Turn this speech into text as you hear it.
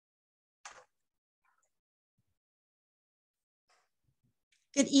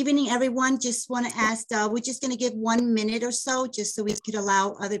Good evening, everyone. Just want to ask, we're just going to give 1 minute or so, just so we could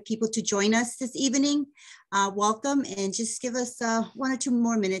allow other people to join us this evening. Welcome, and just give us 1 or 2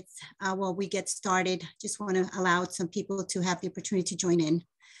 more minutes while we get started. Just want to allow some people to have the opportunity to join in.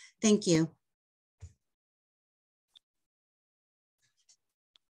 Thank you.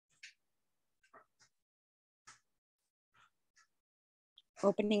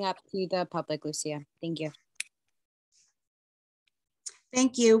 Opening up to the public, Lucia. Thank you.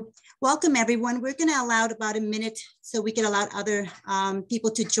 Thank you. Welcome, everyone. We're going to allow about a minute so we can allow other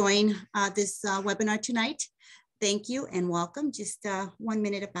people to join this webinar tonight. Thank you and welcome. Just 1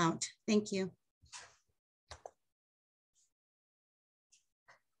 minute about. Thank you.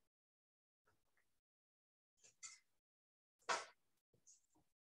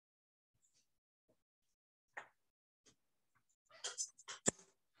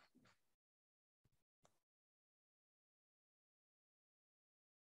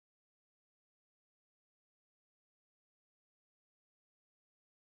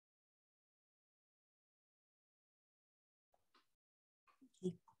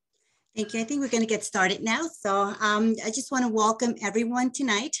 Thank you. I think we're going to get started now. So I just want to welcome everyone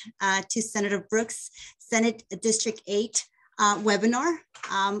tonight to Senator Brooks' Senate District 8 webinar.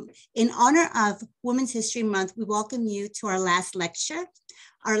 In honor of Women's History Month, we welcome you to our last lecture.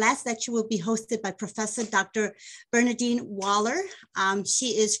 Our last lecture will be hosted by Professor Dr. Bernadine Waller.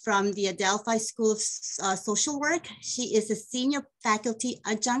 She is from the Adelphi School of Social Work. She is a senior faculty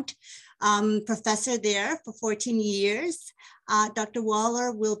adjunct professor there for 14 years. Dr.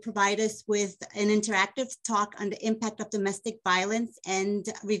 Waller will provide us with an interactive talk on the impact of domestic violence and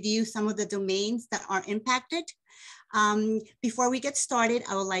review some of the domains that are impacted. Before we get started,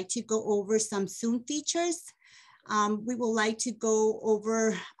 I would like to go over some Zoom features. We would like to go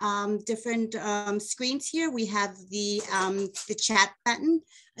over different screens here. We have the chat button.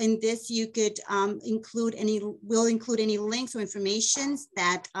 In this, you could we'll include any links or information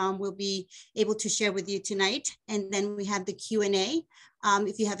that we'll be able to share with you tonight. And then we have the Q&A.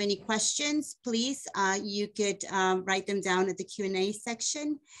 If you have any questions, please, you could write them down at the Q&A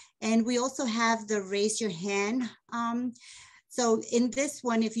section. And we also have the raise your hand. So in this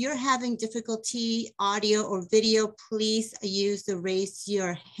one, if you're having difficulty audio or video, please use the raise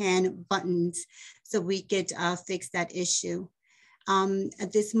your hand buttons so we could fix that issue.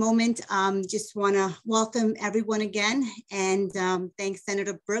 At this moment, just want to welcome everyone again and thank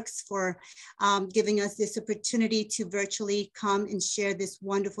Senator Brooks for giving us this opportunity to virtually come and share this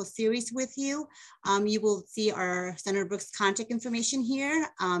wonderful series with you. You will see our Senator Brooks contact information here.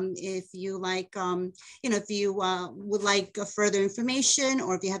 If you like, if you would like further information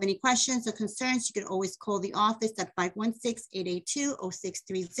or if you have any questions or concerns, you can always call the office at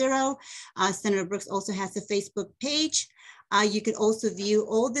 516-882-0630. Senator Brooks also has a Facebook page. You can also view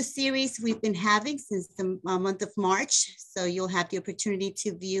all the series we've been having since the month of March. So you'll have the opportunity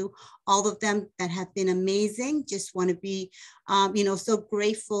to view all of them that have been amazing. Just want to be, so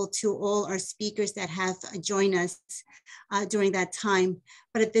grateful to all our speakers that have joined us during that time.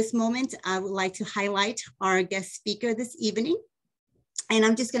 But at this moment, I would like to highlight our guest speaker this evening. And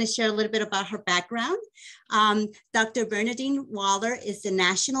I'm just going to share a little bit about her background. Dr. Bernadine Waller is the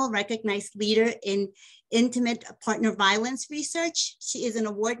national recognized leader in intimate partner violence research. She is an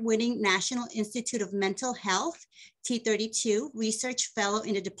award-winning National Institute of Mental Health, T32, research fellow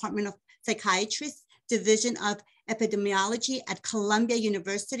in the Department of Psychiatry, Division of Epidemiology at Columbia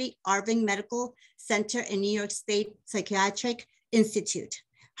University, Irving Medical Center and New York State Psychiatric Institute.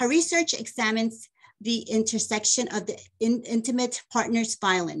 Her research examines the intersection of the intimate partners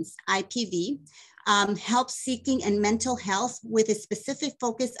violence, IPV, help seeking and mental health with a specific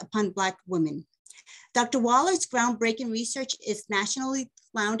focus upon Black women. Dr. Waller's groundbreaking research is nationally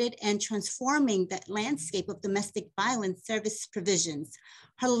founded and transforming the landscape of domestic violence service provisions.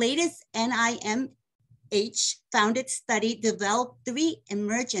 Her latest NIMH founded study developed 3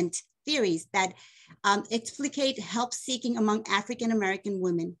 emergent theories that explicate help seeking among African-American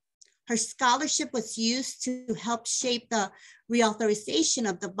women. Her scholarship was used to help shape the reauthorization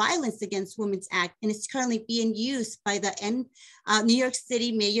of the Violence Against Women's Act, and is currently being used by the New York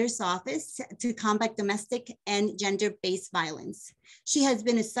City Mayor's Office to combat domestic and gender-based violence. She has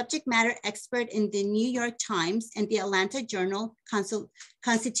been a subject matter expert in the New York Times and the Atlanta Journal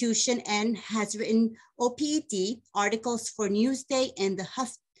Constitution, and has written OPED articles for Newsday and the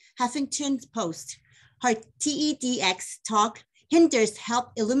Huffington Post. Her TEDx talk Hinders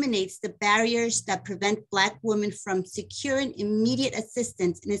help illuminates the barriers that prevent Black women from securing immediate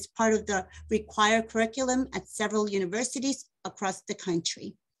assistance, and is part of the required curriculum at several universities across the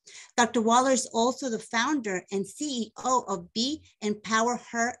country. Dr. Waller is also the founder and CEO of Be Empower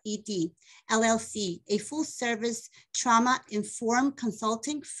Her ED, LLC, a full-service trauma-informed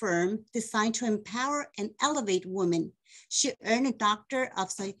consulting firm designed to empower and elevate women. She earned a Doctor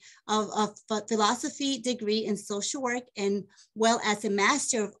of Philosophy degree in social work, and well as a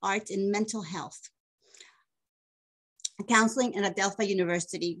Master of Arts in mental health counseling at Adelphi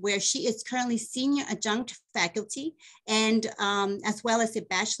University, where she is currently senior adjunct faculty, and as well as a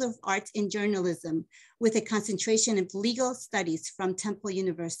Bachelor of Arts in Journalism with a concentration in legal studies from Temple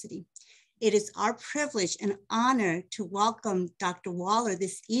University. It is our privilege and honor to welcome Dr. Waller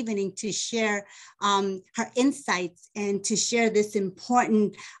this evening to share her insights and to share this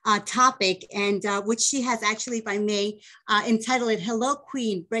important topic, and which she has actually, if I may, entitled it, Hello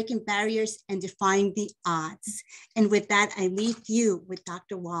Queen, Breaking Barriers and Defying the Odds. And with that, I leave you with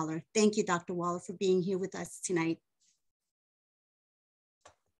Dr. Waller. Thank you, Dr. Waller, for being here with us tonight.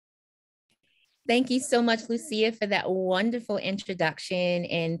 Thank you so much, Lucia, for that wonderful introduction.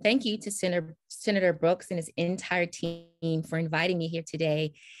 And thank you to Senator Brooks and his entire team for inviting me here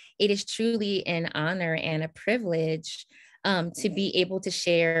today. It is truly an honor and a privilege to be able to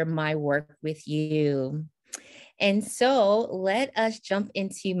share my work with you. And so let us jump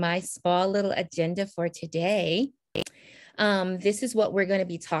into my small little agenda for today. This is what we're going to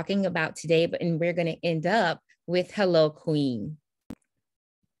be talking about today, and we're going to end up with Hello Queen.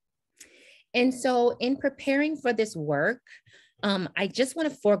 And so in preparing for this work, I just want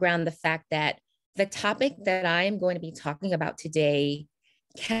to foreground the fact that the topic that I am going to be talking about today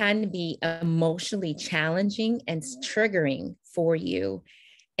can be emotionally challenging and triggering for you.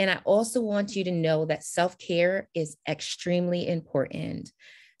 And I also want you to know that self-care is extremely important.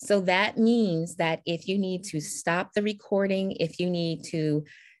 So that means that if you need to stop the recording, if you need to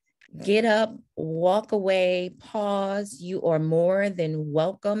get up, walk away, pause, you are more than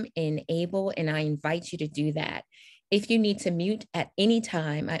welcome and able, and I invite you to do that. If you need to mute at any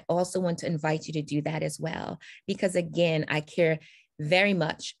time, I also want to invite you to do that as well, because again, I care very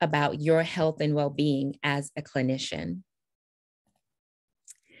much about your health and well-being as a clinician.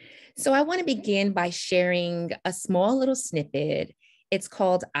 So I want to begin by sharing a small little snippet. It's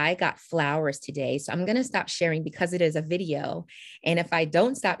called I Got Flowers Today. So I'm going to stop sharing because it is a video. And if I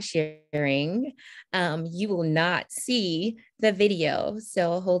don't stop sharing, you will not see the video.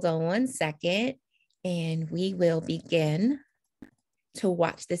 So hold on one second and we will begin to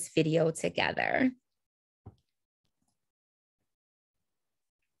watch this video together.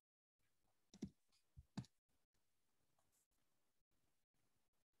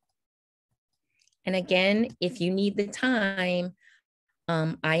 And again, if you need the time,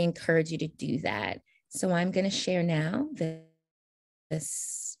 I encourage you to do that. So I'm going to share now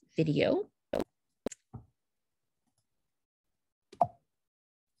this video.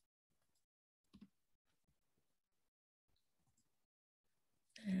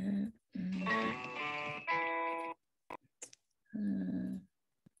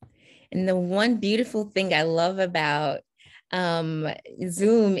 And the one beautiful thing I love about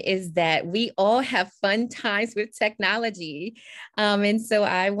Zoom is that we all have fun times with technology. And so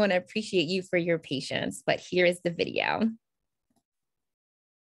I want to appreciate you for your patience, but here is the video.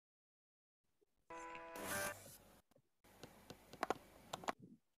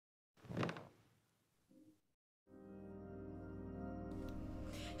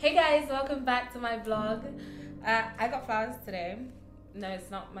 Hey guys, welcome back to my vlog. I got flowers today. No,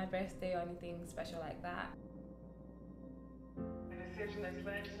 it's not my birthday or anything special like that.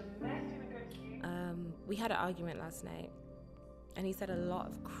 We had an argument last night and he said a lot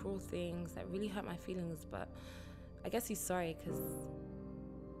of cruel things that really hurt my feelings, but I guess he's sorry because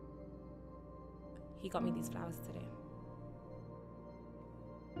he got me these flowers today.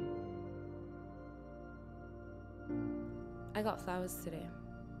 I got flowers today.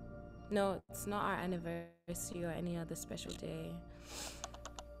 No, it's not our anniversary or any other special day.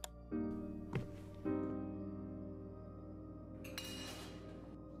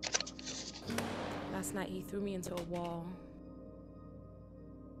 Last night he threw me into a wall.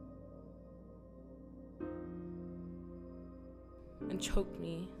 And choked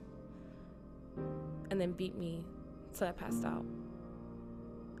me. And then beat me till I passed out.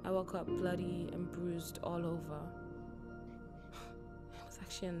 I woke up bloody and bruised all over. It was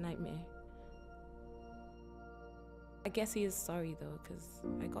actually a nightmare. I guess he is sorry though, because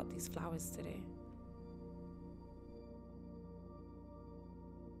I got these flowers today.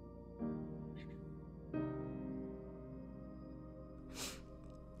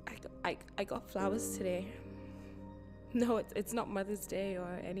 I got flowers today. No, it's not Mother's Day or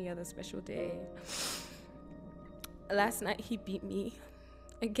any other special day. Last night he beat me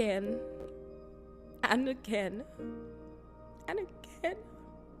again and again and again.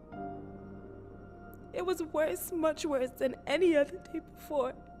 It was worse, much worse than any other day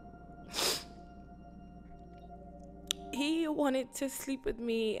before. He wanted to sleep with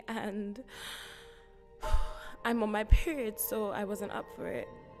me, and I'm on my period, so I wasn't up for it.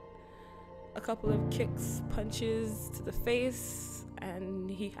 A couple of kicks, punches to the face, and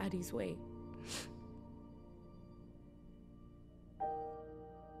he had his way.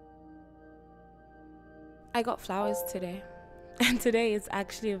 I got flowers today, and today is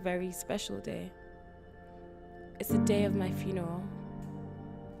actually a very special day. It's the day of my funeral.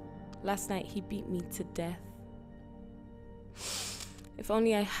 Last night he beat me to death. If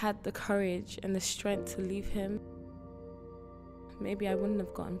only I had the courage and the strength to leave him, maybe I wouldn't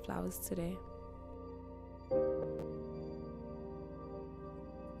have gotten flowers today.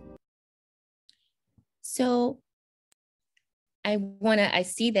 So I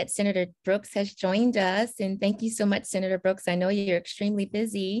see that Senator Brooks has joined us, and thank you so much, Senator Brooks. I know you're extremely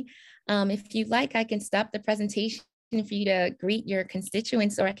busy. If you'd like, I can stop the presentation for you to greet your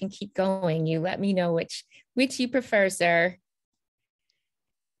constituents, or I can keep going. You let me know which you prefer, sir.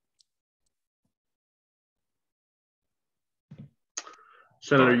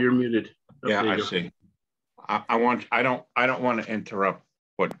 Senator, you're muted. Yeah, I see. I don't want to interrupt,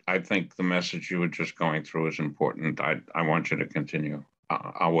 but I think the message you were just going through is important. I want you to continue.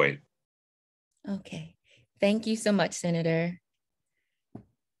 I'll wait. Okay. Thank you so much, Senator.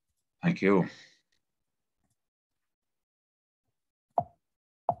 Thank you.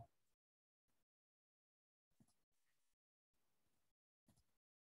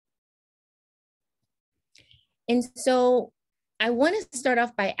 And so I want to start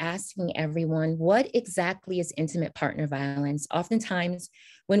off by asking everyone, what exactly is intimate partner violence? Oftentimes,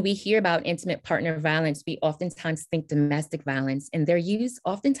 when we hear about intimate partner violence, we oftentimes think domestic violence, and they're used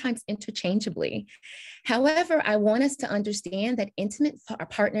oftentimes interchangeably. However, I want us to understand that intimate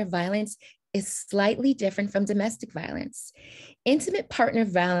partner violence is slightly different from domestic violence. Intimate partner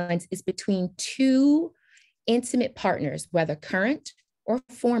violence is between two intimate partners, whether current or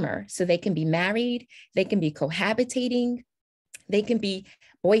former. So they can be married, they can be cohabitating, they can be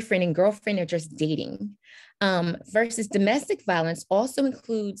boyfriend and girlfriend, or just dating. Versus domestic violence also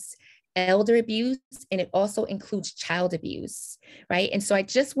includes elder abuse, and it also includes child abuse, right? And so I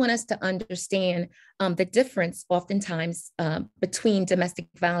just want us to understand the difference oftentimes between domestic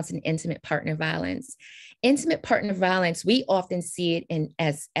violence and intimate partner violence. Intimate partner violence, we often see it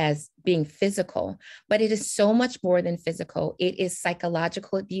as being physical, but it is so much more than physical. It is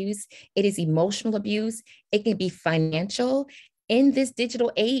psychological abuse, it is emotional abuse, it can be financial. In this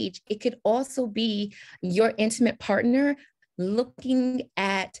digital age, it could also be your intimate partner looking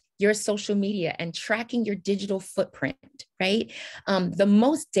at your social media and tracking your digital footprint, right? The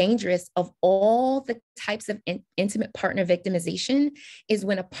most dangerous of all the types of intimate partner victimization is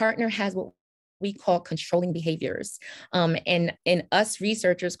when a partner has what we call controlling behaviors. And us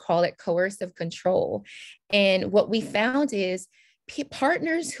researchers call it coercive control. And what we found is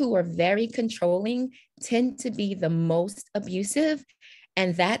partners who are very controlling tend to be the most abusive,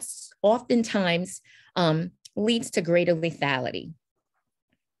 and that's oftentimes leads to greater lethality.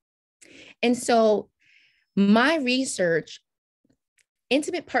 And so my research,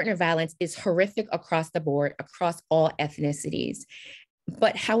 intimate partner violence is horrific across the board, across all ethnicities.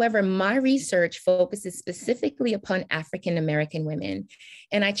 But however, my research focuses specifically upon African-American women.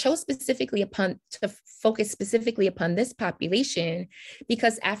 And I chose to focus specifically upon this population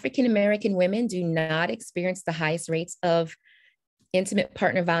because African-American women do not experience the highest rates of intimate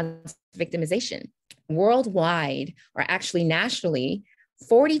partner violence victimization. Worldwide, or actually nationally,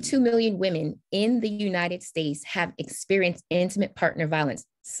 42 million women in the United States have experienced intimate partner violence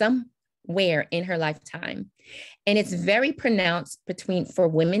somewhere in her lifetime. And it's very pronounced for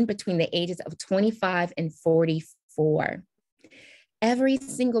women between the ages of 25 and 44. Every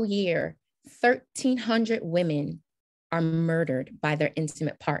single year, 1,300 women are murdered by their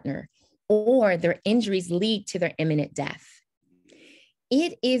intimate partner, or their injuries lead to their imminent death.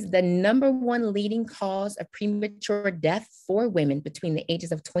 It is the #1 leading cause of premature death for women between the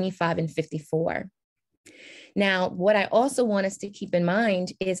ages of 25 and 54. Now, what I also want us to keep in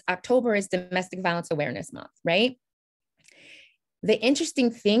mind is October is Domestic Violence Awareness Month, right? The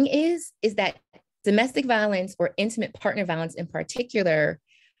interesting thing is that domestic violence, or intimate partner violence in particular,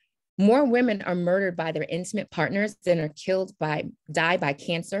 more women are murdered by their intimate partners than are die by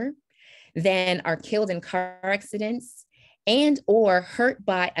cancer, than are killed in car accidents, and or hurt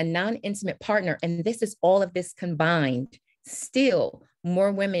by a non-intimate partner. And this is all of this combined. Still,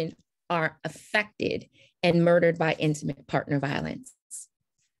 more women are affected and murdered by intimate partner violence.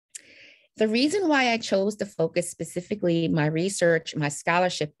 The reason why I chose to focus specifically my research, my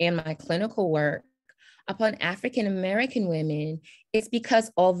scholarship, and my clinical work upon African American women is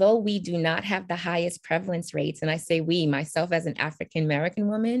because although we do not have the highest prevalence rates, and I say we, myself as an African American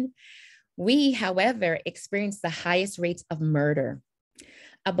woman, we, however, experience the highest rates of murder.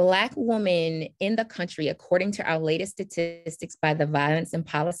 A Black woman in the country, according to our latest statistics by the Violence and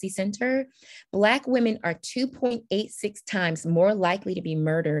Policy Center, Black women are 2.86 times more likely to be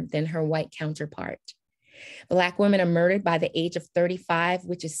murdered than her white counterpart. Black women are murdered by the age of 35,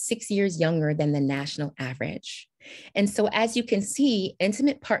 which is 6 years younger than the national average. And so as you can see,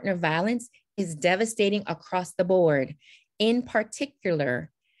 intimate partner violence is devastating across the board, in particular,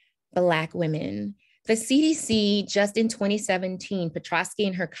 Black women. The CDC just in 2017, Petrosky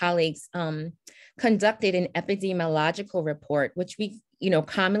and her colleagues conducted an epidemiological report, which we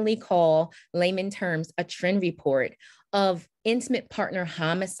commonly call, layman terms, a trend report of intimate partner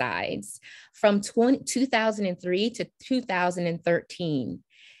homicides from 2003 to 2013.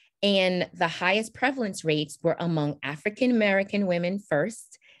 And the highest prevalence rates were among African American women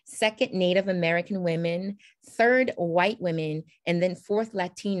first, second Native American women, third white women, and then fourth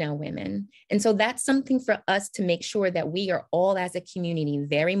Latina women. And so that's something for us to make sure that we are all as a community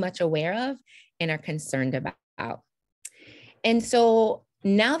very much aware of and are concerned about. And so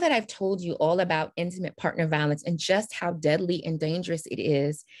now that I've told you all about intimate partner violence and just how deadly and dangerous it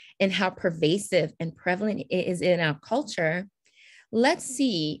is and how pervasive and prevalent it is in our culture, let's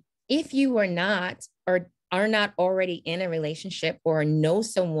see if you are not or are not already in a relationship or know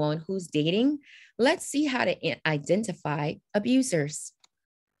someone who's dating, let's see how to identify abusers.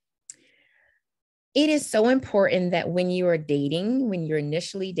 It is so important that when you are dating, when you're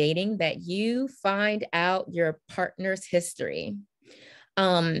initially dating, that you find out your partner's history.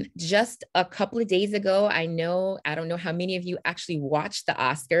 Just a couple of days ago, I don't know how many of you actually watched the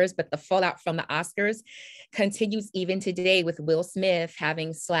Oscars, but the fallout from the Oscars continues even today with Will Smith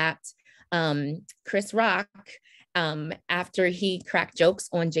having slapped Chris Rock after he cracked jokes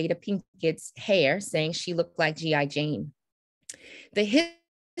on Jada Pinkett's hair, saying she looked like G.I. Jane. The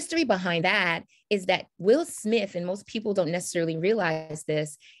history behind that is that Will Smith, and most people don't necessarily realize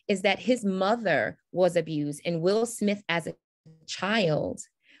this, is that his mother was abused, and Will Smith as a child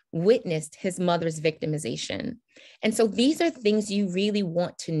witnessed his mother's victimization. And so these are things you really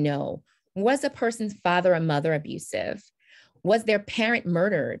want to know. Was a person's father or mother abusive? Was their parent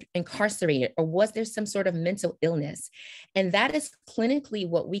murdered, incarcerated, or was there some sort of mental illness? And that is clinically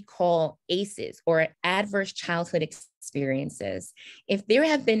what we call ACEs, or adverse childhood experiences. If there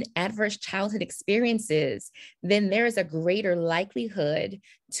have been adverse childhood experiences, then there is a greater likelihood,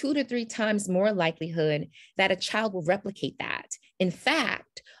 2 to 3 times more likelihood, that a child will replicate that. In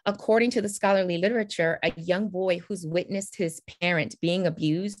fact, according to the scholarly literature, a young boy who's witnessed his parent being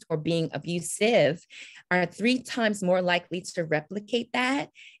abused or being abusive are 3 times more likely to replicate that.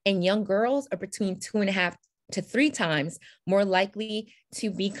 And young girls are between 2.5 to 3 times more likely to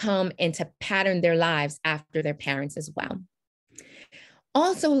become and to pattern their lives after their parents as well.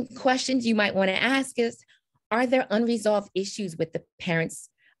 Also, questions you might want to ask is, are there unresolved issues with the parents,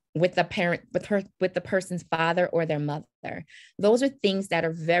 with the person's father or their mother? Those are things that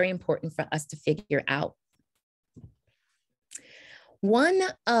are very important for us to figure out. One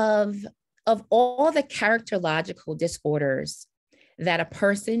of all the characterological disorders that a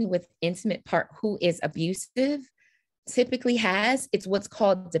person with intimate part who is abusive typically has, it's what's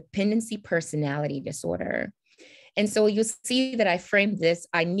called dependency personality disorder. And so you'll see that I framed this,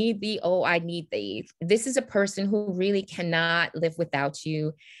 I need thee, oh, I need thee. This is a person who really cannot live without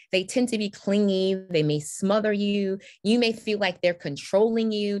you. They tend to be clingy. They may smother you. You may feel like they're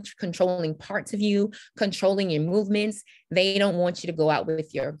controlling you, controlling parts of you, controlling your movements. They don't want you to go out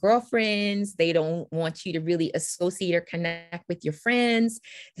with your girlfriends. They don't want you to really associate or connect with your friends.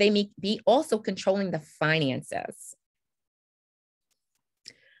 They may be also controlling the finances.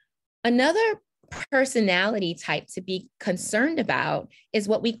 Another personality type to be concerned about is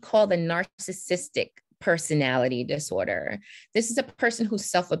what we call the narcissistic personality disorder. This is a person who's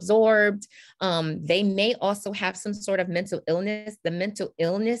self-absorbed. They may also have some sort of mental illness. The mental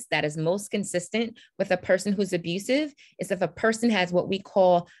illness that is most consistent with a person who's abusive is if a person has what we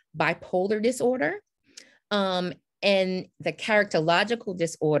call bipolar disorder. And the characterological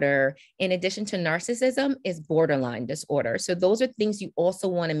disorder, in addition to narcissism, is borderline disorder. So those are things you also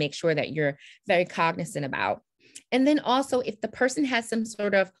want to make sure that you're very cognizant about. And then also if the person has some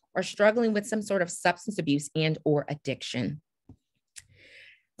sort of, or struggling with some sort of substance abuse and or addiction.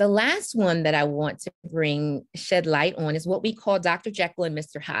 The last one that I want to shed light on is what we call Dr. Jekyll and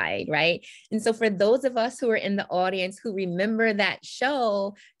Mr. Hyde, right? And so for those of us who are in the audience who remember that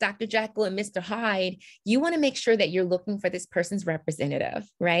show, Dr. Jekyll and Mr. Hyde, you want to make sure that you're looking for this person's representative,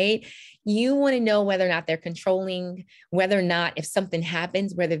 right? You want to know whether or not they're controlling, whether or not if something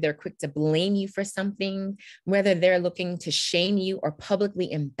happens, whether they're quick to blame you for something, whether they're looking to shame you or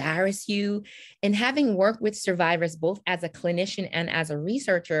publicly embarrass you. And having worked with survivors, both as a clinician and as a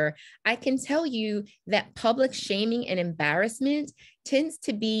researcher, I can tell you that public shaming and embarrassment tends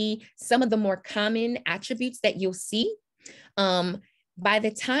to be some of the more common attributes that you'll see. By the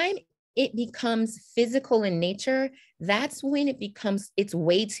time it becomes physical in nature, that's when it's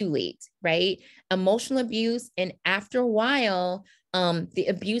way too late, right? Emotional abuse, and after a while, the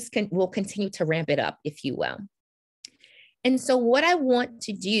abuse will continue to ramp it up, if you will. And so what I want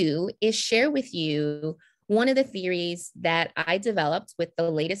to do is share with you one of the theories that I developed with the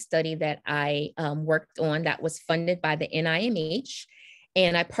latest study that I worked on that was funded by the NIMH.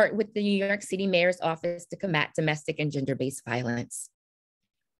 And I partnered with the New York City Mayor's Office to combat domestic and gender-based violence.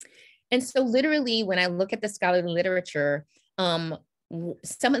 And so literally, when I look at the scholarly literature, some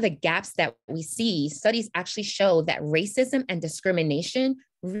of the gaps that we see, studies actually show that racism and discrimination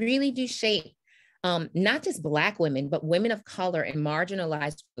really do shape not just Black women, but women of color and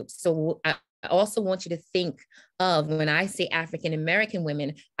marginalized groups. So I also want you to think of, when I say African-American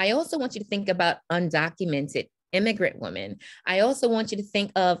women, I also want you to think about undocumented immigrant women. I also want you to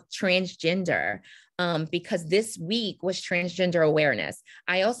think of transgender, because this week was transgender awareness.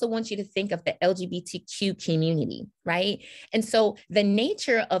 I also want you to think of the LGBTQ community, right? And so the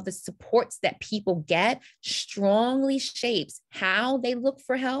nature of the supports that people get strongly shapes how they look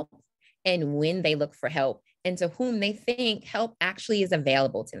for help and when they look for help, and to whom they think help actually is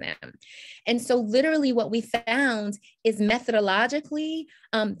available to them. And so literally what we found is methodologically,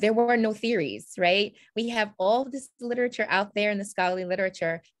 there were no theories, right? We have all this literature out there in the scholarly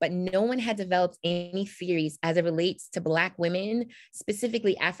literature, but no one had developed any theories as it relates to Black women,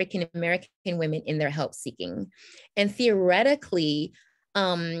 specifically African-American women in their help seeking. And theoretically,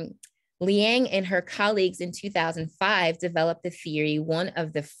 Liang and her colleagues in 2005 developed the theory, one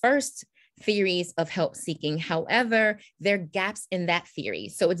of the first theories of help seeking. However, there are gaps in that theory.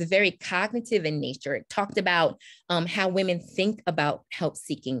 So it's very cognitive in nature. It talked about how women think about help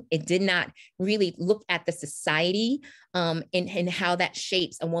seeking. It did not really look at the society and how that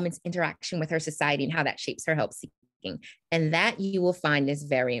shapes a woman's interaction with her society and how that shapes her help seeking. And that you will find is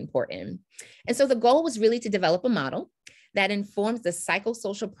very important. And so the goal was really to develop a model that informs the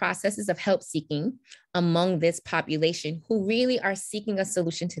psychosocial processes of help seeking among this population who really are seeking a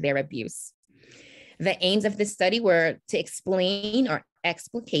solution to their abuse. The aims of this study were to explain or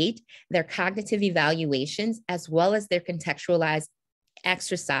explicate their cognitive evaluations, as well as their contextualized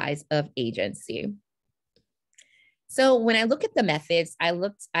exercise of agency. So when I look at the methods,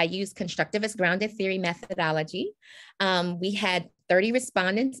 I used constructivist grounded theory methodology. We had 30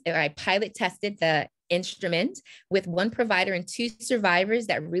 respondents, or I pilot tested the instrument with one provider and 2 survivors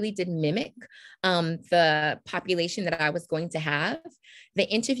that really did mimic the population that I was going to have. The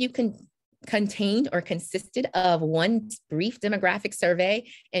interview contained or consisted of 1 brief demographic survey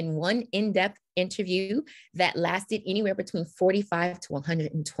and 1 in-depth interview that lasted anywhere between 45 to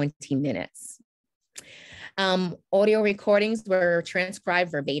 120 minutes. Audio recordings were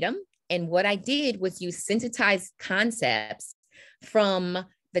transcribed verbatim. And what I did was use synthesized concepts from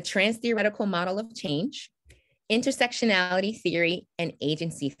the trans-theoretical model of change, intersectionality theory, and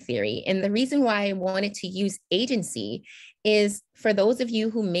agency theory. And the reason why I wanted to use agency is, for those of you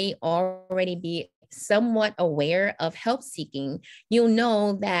who may already be somewhat aware of help seeking, you'll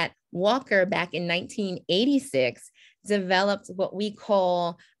know that Walker back in 1986 developed what we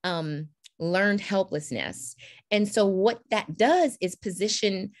call learned helplessness. And so what that does is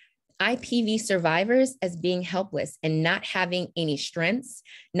position IPV survivors as being helpless and not having any strengths,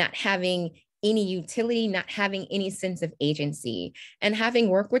 not having any utility, not having any sense of agency. And having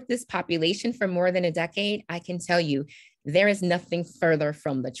worked with this population for more than a decade, I can tell you there is nothing further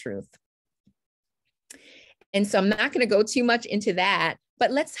from the truth. And so I'm not going to go too much into that, but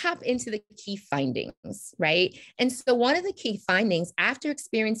let's hop into the key findings, right? And so one of the key findings, after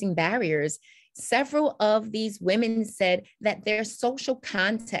experiencing barriers, several of these women said that their social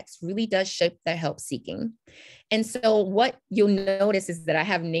context really does shape their help seeking. And so what you'll notice is that I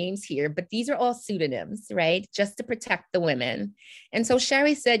have names here, but these are all pseudonyms, right? Just to protect the women. And so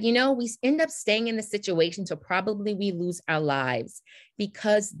Sherry said, you know, we end up staying in the situation till probably we lose our lives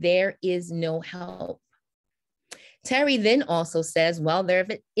because there is no help. Terry then also says, well,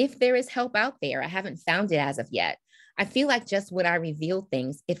 if there is help out there, I haven't found it as of yet. I feel like just when I reveal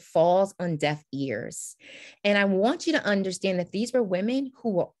things, it falls on deaf ears. And I want you to understand that these were women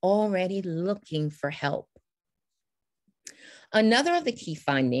who were already looking for help. Another of the key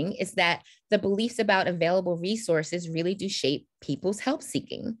finding is that the beliefs about available resources really do shape people's help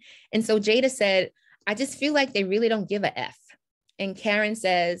seeking. And so Jada said, I just feel like they really don't give a F. And Karen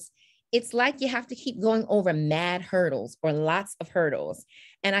says, it's like you have to keep going over mad hurdles or lots of hurdles.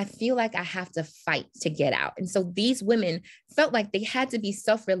 And I feel like I have to fight to get out. And so these women felt like they had to be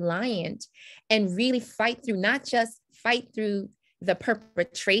self-reliant and really fight through, not just fight through the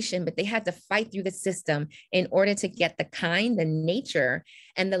perpetration, but they had to fight through the system in order to get the kind, the nature,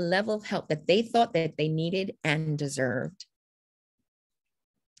 and the level of help that they thought that they needed and deserved.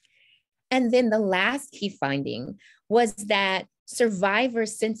 And then the last key finding was that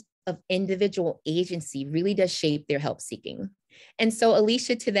survivors' sense of individual agency really does shape their help seeking. And so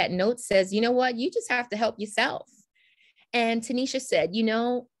Alicia, to that note, says, you know what, you just have to help yourself. And Tanisha said, you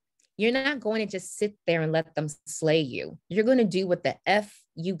know, you're not going to just sit there and let them slay you. You're going to do what the F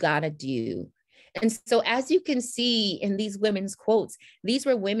you gotta do. And so as you can see in these women's quotes, these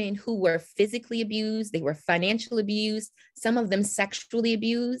were women who were physically abused, they were financially abused, some of them sexually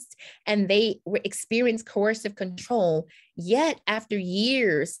abused, and they were experienced coercive control. Yet after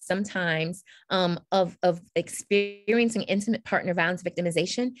years, sometimes of experiencing intimate partner violence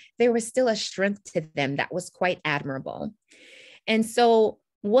victimization, there was still a strength to them that was quite admirable. And so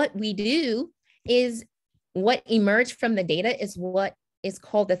what we do is what emerged from the data is what is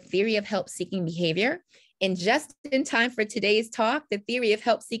called the theory of help-seeking behavior. And just in time for today's talk, the theory of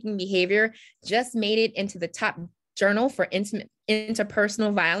help-seeking behavior just made it into the top journal for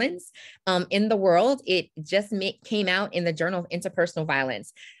interpersonal violence in the world. It just came out in the Journal of Interpersonal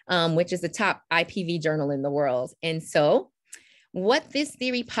Violence, which is the top IPV journal in the world. And so what this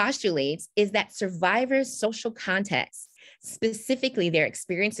theory postulates is that survivors' social context, specifically their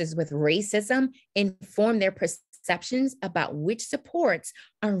experiences with racism, inform their perceptions about which supports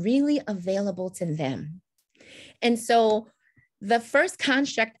are really available to them. And so the first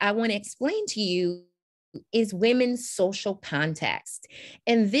construct I want to explain to you is women's social context.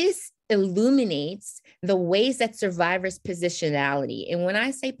 And this illuminates the ways that survivors' positionality. And when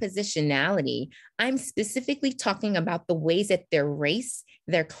I say positionality, I'm specifically talking about the ways that their race,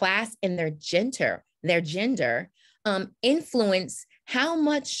 their class, and their gender influence how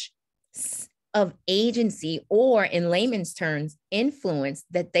much of agency, or in layman's terms, influence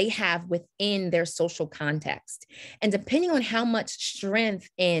that they have within their social context. And depending on how much strength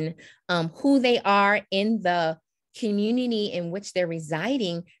in who they are in the community in which they're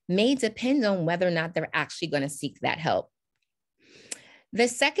residing may depend on whether or not they're actually going to seek that help. The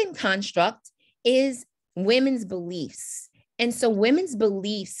second construct is women's beliefs. And so women's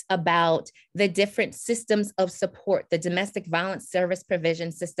beliefs about the different systems of support, the domestic violence service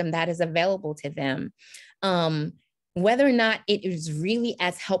provision system that is available to them, whether or not it is really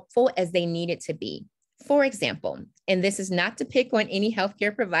as helpful as they need it to be. For example, and this is not to pick on any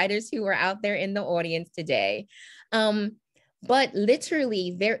healthcare providers who are out there in the audience today, but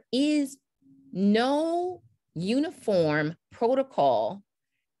literally there is no uniform protocol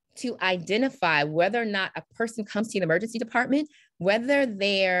to identify whether or not a person comes to the emergency department, whether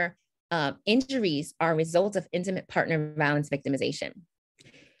their injuries are a result of intimate partner violence victimization.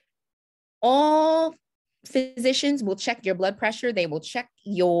 All physicians will check your blood pressure, they will check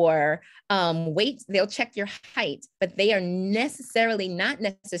your weight, they'll check your height, but they are not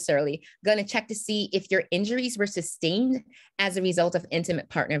necessarily going to check to see if your injuries were sustained as a result of intimate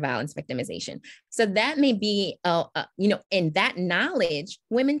partner violence victimization. So that may be, in that knowledge,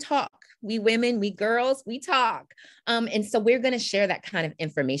 women talk. We women, we girls, we talk. And so we're going to share that kind of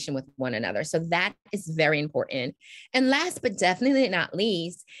information with one another. So that is very important. And last, but definitely not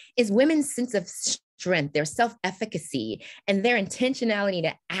least, is women's sense of strength, their self-efficacy, and their intentionality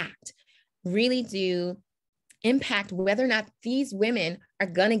to act really do impact whether or not these women are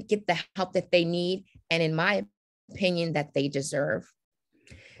going to get the help that they need, and in my opinion, that they deserve.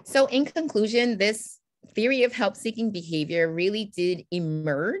 So in conclusion, this theory of help-seeking behavior really did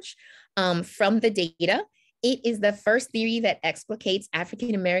emerge from the data. It is the first theory that explicates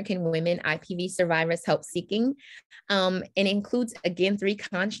African-American women IPV survivors help-seeking, and includes, again, 3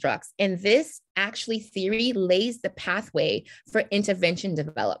 constructs. And this actually theory lays the pathway for intervention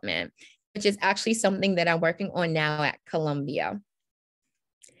development, which is actually something that I'm working on now at Columbia.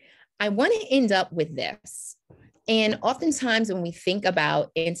 I want to end up with this. And oftentimes when we think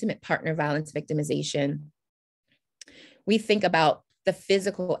about intimate partner violence victimization, we think about the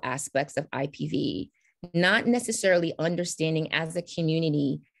physical aspects of IPV, not necessarily understanding as a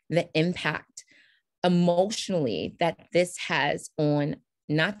community the impact emotionally that this has on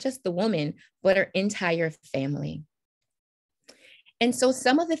not just the woman, but her entire family. And so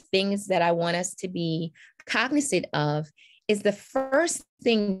some of the things that I want us to be cognizant of is the first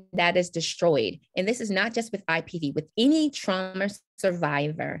thing that is destroyed. And this is not just with IPV, with any trauma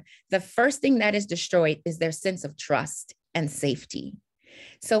survivor, the first thing that is destroyed is their sense of trust and safety.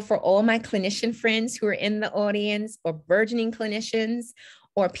 So for all my clinician friends who are in the audience, or burgeoning clinicians,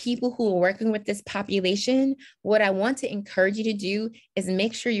 or people who are working with this population, what I want to encourage you to do is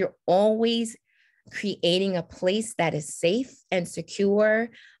make sure you're always creating a place that is safe and secure.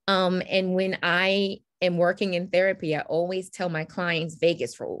 And when I am working in therapy, I always tell my clients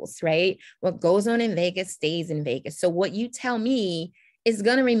Vegas rules, right? What goes on in Vegas stays in Vegas. So what you tell me is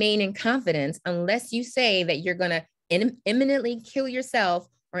going to remain in confidence unless you say that you're going to imminently kill yourself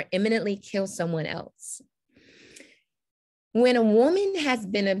or imminently kill someone else. When a woman has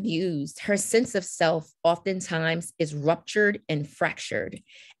been abused, her sense of self oftentimes is ruptured and fractured,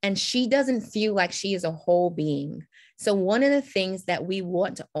 and she doesn't feel like she is a whole being. So one of the things that we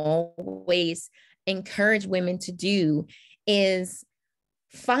want to always encourage women to do is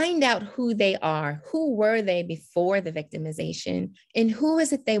find out who they are, who were they before the victimization, and who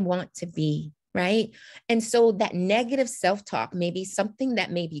is it they want to be, right? And so that negative self-talk may be something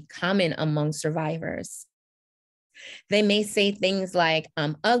that may be common among survivors. They may say things like,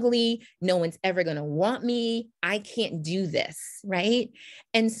 I'm ugly, no one's ever going to want me, I can't do this, right?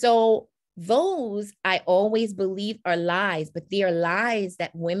 And so those I always believe are lies, but they are lies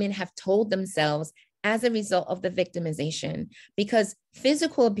that women have told themselves as a result of the victimization, because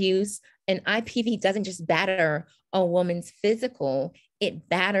physical abuse and IPV doesn't just batter a woman's physical, it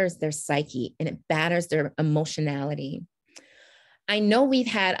batters their psyche and it batters their emotionality. I know we've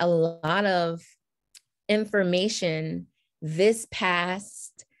had a lot of information this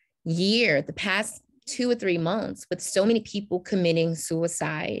past year, the past 2 or 3 months, with so many people committing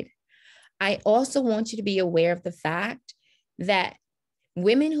suicide. I also want you to be aware of the fact that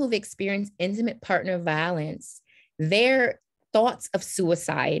women who've experienced intimate partner violence, their thoughts of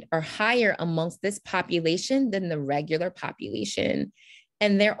suicide are higher amongst this population than the regular population.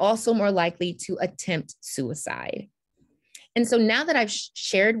 And they're also more likely to attempt suicide. And so now that I've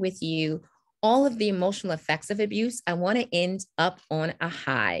shared with you all of the emotional effects of abuse, I want to end up on a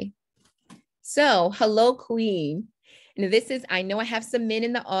high. So, hello, Queen. And this is, I know I have some men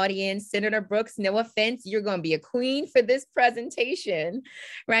in the audience. Senator Brooks, no offense, you're going to be a queen for this presentation,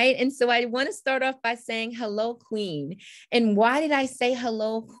 right? And so I want to start off by saying hello, Queen. And why did I say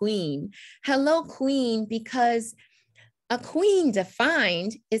hello, Queen? Hello, Queen, because a queen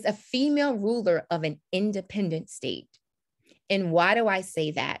defined is a female ruler of an independent state. And why do I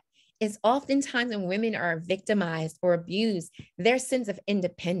say that? Is oftentimes when women are victimized or abused, their sense of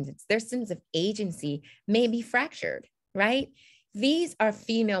independence, their sense of agency may be fractured, right? These are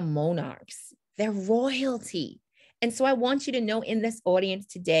female monarchs. They're royalty. And so I want you to know in this audience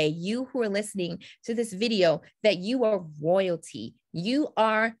today, you who are listening to this video, that you are royalty. You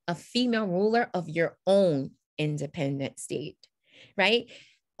are a female ruler of your own independent state, right?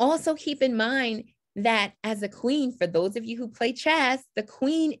 Also keep in mind that as a queen, for those of you who play chess, the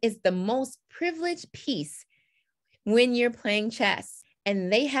queen is the most privileged piece when you're playing chess,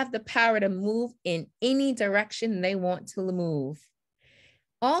 and they have the power to move in any direction they want to move.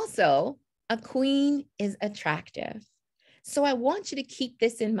 Also, a queen is attractive. So I want you to keep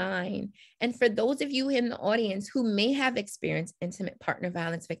this in mind. And for those of you in the audience who may have experienced intimate partner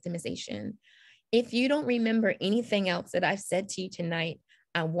violence victimization, if you don't remember anything else that I've said to you tonight,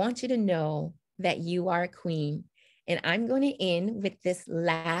 I want you to know that you are a queen. And I'm going to end with this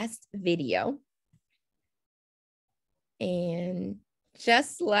last video. And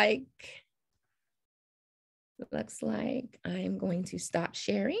just like, looks like I'm going to stop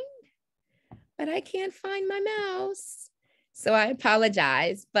sharing, but I can't find my mouse. So I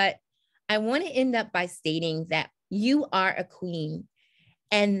apologize, but I want to end up by stating that you are a queen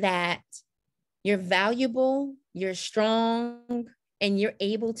and that you're valuable, you're strong, and you're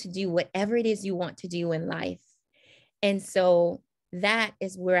able to do whatever it is you want to do in life. And so that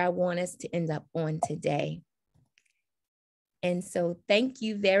is where I want us to end up on today. And so thank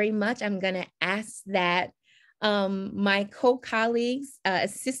you very much. I'm going to ask that my co-colleagues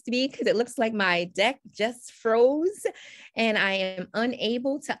assist me, because it looks like my deck just froze and I am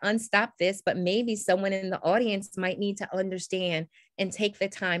unable to unstop this, but maybe someone in the audience might need to understand and take the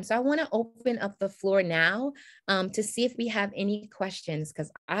time. So I want to open up the floor now to see if we have any questions,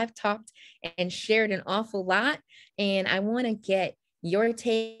 because I've talked and shared an awful lot, and I want to get your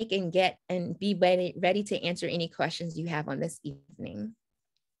take and be ready to answer any questions you have on this evening.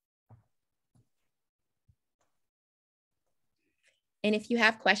 And if you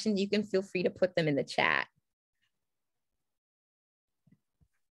have questions, you can feel free to put them in the chat.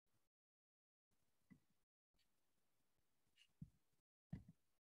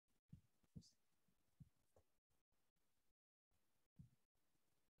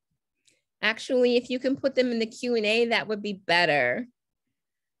 Actually, if you can put them in the Q&A, that would be better.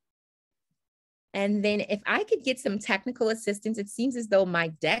 And then if I could get some technical assistance, it seems as though my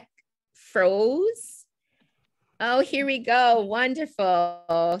deck froze. Oh, here we go.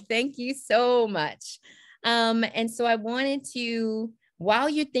 Wonderful. Thank you so much. And so I wanted to, while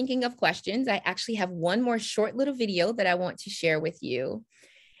you're thinking of questions, I actually have one more short little video that I want to share with you.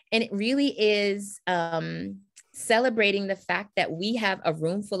 And it really is celebrating the fact that we have a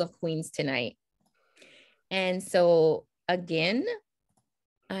room full of queens tonight. And so again,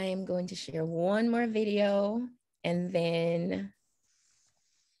 I am going to share one more video and then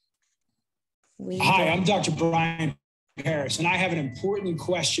Hi, I'm Dr. Brian Harris, and I have an important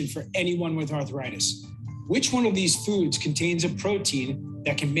question for anyone with arthritis. Which one of these foods contains a protein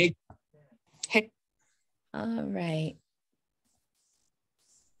that can make... All right.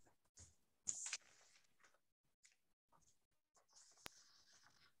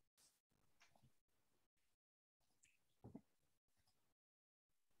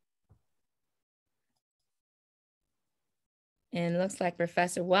 And it looks like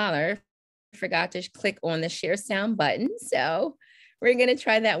Professor Waller forgot to click on the share sound button. So we're going to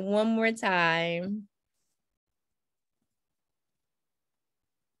try that one more time.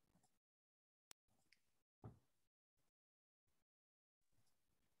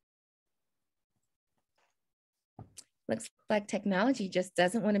 Looks like technology just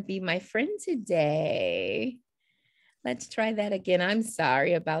doesn't want to be my friend today. Let's try that again. I'm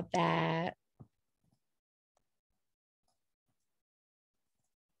sorry about that.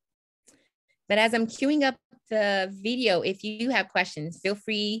 But as I'm queuing up the video, if you have questions, feel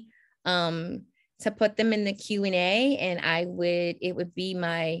free to put them in the Q&A, and it would be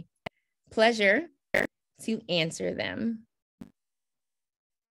my pleasure to answer them.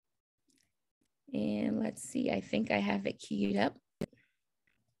 And let's see, I think I have it queued up.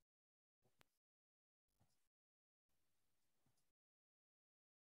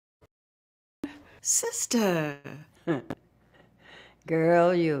 Sister.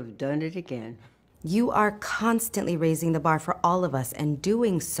 Girl, you've done it again. You are constantly raising the bar for all of us and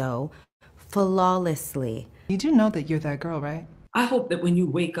doing so flawlessly. You do know that you're that girl, right? I hope that when you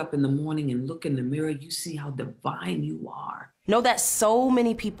wake up in the morning and look in the mirror, you see how divine you are. Know that so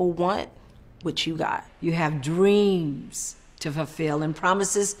many people want what you got. You have dreams to fulfill and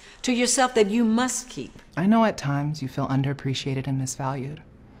promises to yourself that you must keep. I know at times you feel underappreciated and misvalued.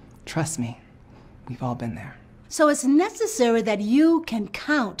 Trust me, we've all been there. So it's necessary that you can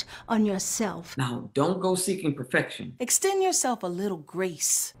count on yourself. Now, don't go seeking perfection. Extend yourself a little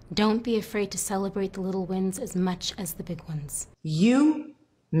grace. Don't be afraid to celebrate the little wins as much as the big ones. You,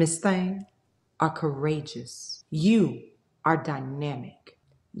 Miss Thang, are courageous. You are dynamic.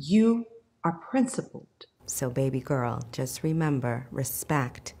 You are principled. So baby girl, just remember,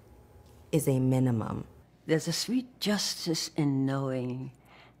 respect is a minimum. There's a sweet justice in knowing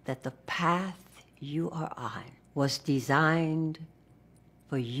that the path you are on was designed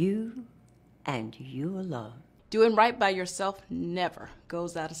for you and you alone. Doing right by yourself never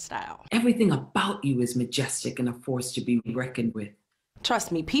goes out of style. Everything about you is majestic and a force to be reckoned with.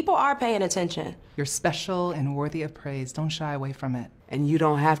 Trust me, people are paying attention. You're special and worthy of praise. Don't shy away from it. And you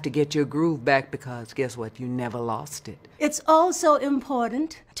don't have to get your groove back because guess what? You never lost it. It's also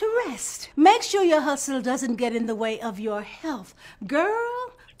important to rest. Make sure your hustle doesn't get in the way of your health.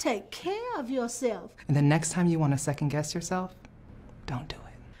 Girl, take care of yourself. And the next time you want to second guess yourself, don't do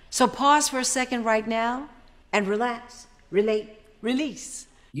it. So pause for a second right now and relax, relate, release.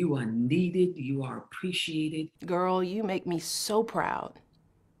 You are needed, you are appreciated. Girl, you make me so proud.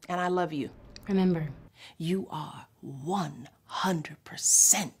 And I love you. Remember, you are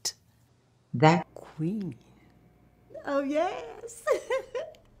 100% that queen. Oh, yes.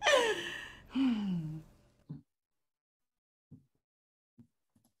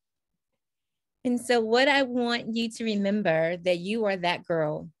 And so what I want you to remember that you are that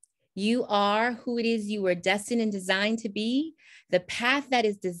girl. You are who it is you were destined and designed to be. The path that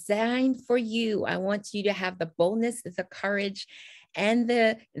is designed for you. I want you to have the boldness, the courage, and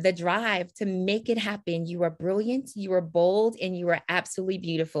the drive to make it happen. You are brilliant, you are bold, and you are absolutely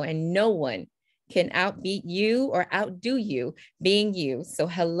beautiful. And no one can outbeat you or outdo you being you. So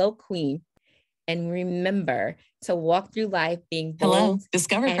hello, Queen. And remember to walk through life being bold. Hello,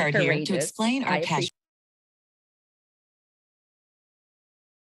 Discover and Card courageous. here to explain our cash.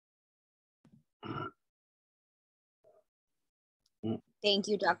 Thank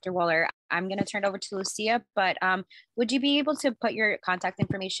you, Dr. Waller. I'm going to turn it over to Lucia, but would you be able to put your contact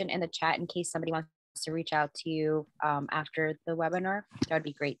information in the chat in case somebody wants to reach out to you after the webinar? That would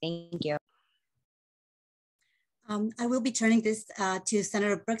be great. Thank you. I will be turning this to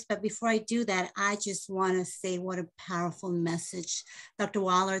Senator Brooks, but before I do that, I just want to say what a powerful message. Dr.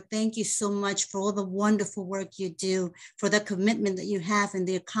 Waller, thank you so much for all the wonderful work you do, for the commitment that you have and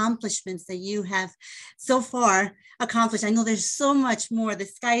the accomplishments that you have so far accomplished. I know there's so much more. The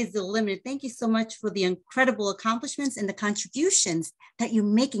sky is the limit. Thank you so much for the incredible accomplishments and the contributions that you're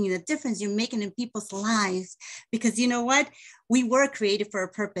making, and the difference you're making in people's lives. Because you know what? We were created for a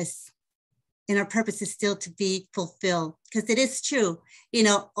purpose. And our purpose is still to be fulfilled, because it is true. You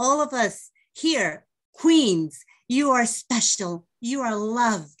know, all of us here, queens, you are special. You are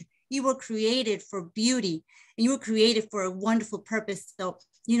loved. You were created for beauty, and you were created for a wonderful purpose. So,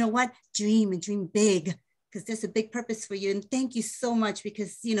 you know what? Dream and dream big, because there's a big purpose for you. And thank you so much,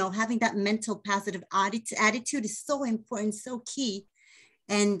 because, you know, having that mental positive attitude is so important, so key.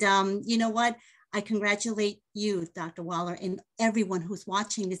 And you know what? I congratulate you, Dr. Waller, and everyone who's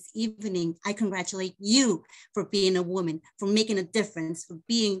watching this evening. I congratulate you for being a woman, for making a difference, for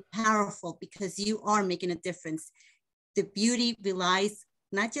being powerful, because you are making a difference. The beauty relies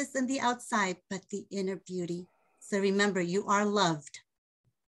not just on the outside, but the inner beauty. So remember, you are loved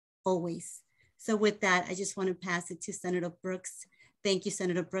always. So with that, I just want to pass it to Senator Brooks. Thank you,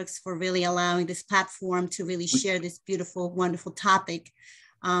 Senator Brooks, for really allowing this platform to really share this beautiful, wonderful topic.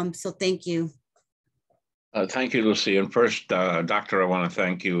 So thank you. Thank you, Lucy. And first, Doctor, I want to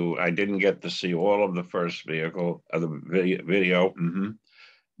thank you. I didn't get to see all of the first video,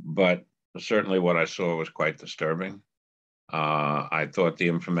 but certainly what I saw was quite disturbing. I thought the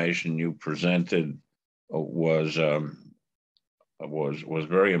information you presented was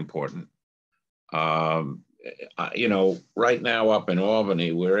very important. You know, right now up in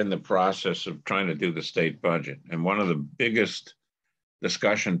Albany, we're in the process of trying to do the state budget, and one of the biggest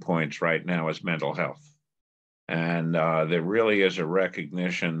discussion points right now is mental health. And there really is a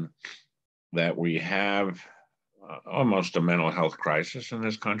recognition that we have almost a mental health crisis in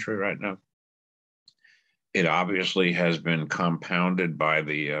this country right now. It obviously has been compounded by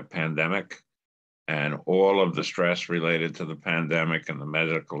the pandemic and all of the stress related to the pandemic and the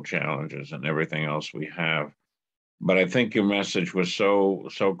medical challenges and everything else we have. But I think your message was so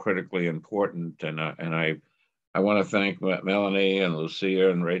critically important, and I want to thank Melanie and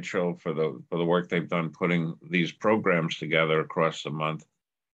Lucia and Rachel for the work they've done putting these programs together across the month.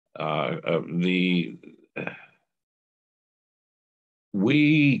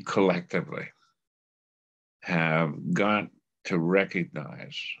 We collectively have got to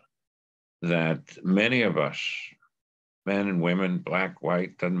recognize that many of us, men and women, black,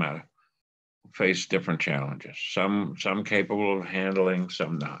 white, doesn't matter, face different challenges. Some capable of handling,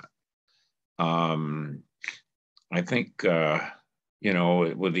 some not. I think, you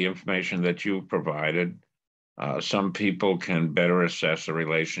know, with the information that you provided, some people can better assess a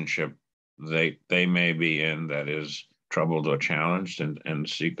relationship they may be in that is troubled or challenged and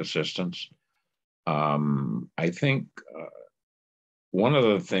seek assistance. I think one of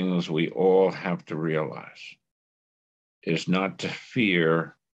the things we all have to realize is not to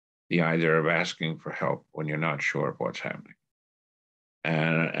fear the idea of asking for help when you're not sure of what's happening.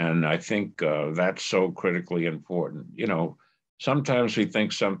 And I think that's so critically important. You know, sometimes we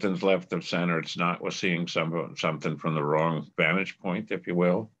think something's left of center. It's not. We're seeing something from the wrong vantage point, if you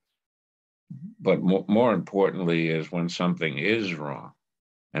will. But more importantly is when something is wrong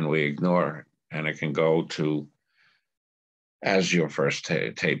and we ignore it, and it can go to, as your first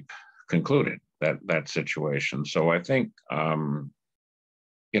tape concluded, that situation. So I think,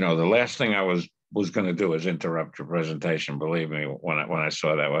 you know, the last thing I was going to do is interrupt your presentation. Believe me, when I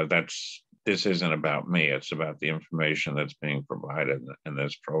saw that, well, this isn't about me. It's about the information that's being provided in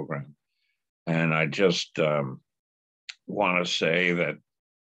this program. And I just want to say that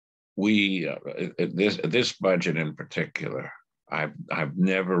this budget in particular, I've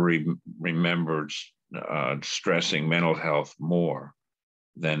never remembered stressing mental health more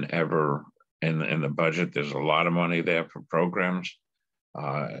than ever in the budget. There's a lot of money there for programs.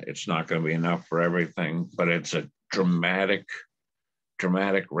 It's not going to be enough for everything, but it's a dramatic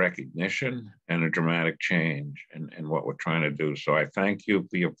recognition and a dramatic change in what we're trying to do. So I thank you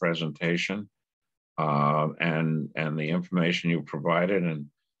for your presentation and the information you provided. And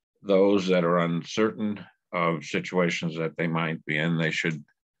those that are uncertain of situations that they might be in, they should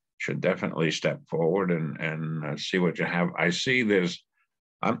definitely step forward and see what you have. I see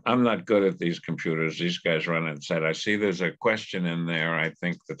I'm not good at these computers. These guys run and said, I see there's a question in there I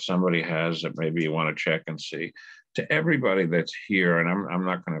think that somebody has that maybe you want to check and see. to everybody that's here, and I'm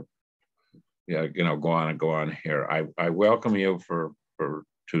not going to, go on here. I welcome you for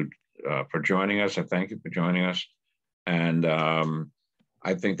joining us. I thank you for joining us, and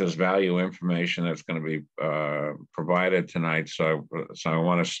I think there's value information that's going to be provided tonight. So I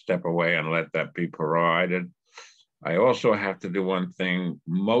want to step away and let that be provided. I also have to do one thing.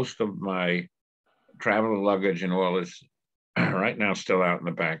 Most of my travel luggage and all is right now still out in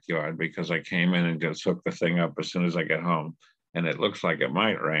the backyard because I came in and just hooked the thing up as soon as I get home. And it looks like it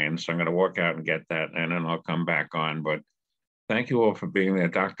might rain. So I'm going to walk out and get that, and then I'll come back on. But thank you all for being there.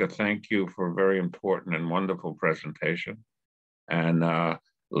 Doctor, thank you for a very important and wonderful presentation. And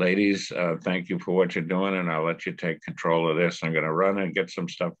ladies, thank you for what you're doing, and I'll let you take control of this. I'm going to run and get some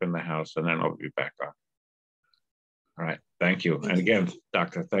stuff in the house, and then I'll be back on. All right, thank you. And again,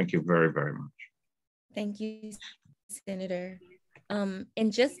 Doctor, thank you very, very much. Thank you, Senator.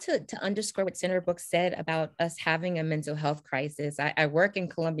 And just to underscore what Senator Brooks said about us having a mental health crisis, I work in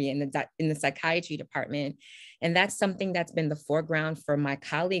Columbia in the psychiatry department, and that's something that's been the foreground for my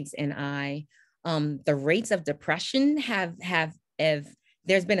colleagues and I. The rates of depression have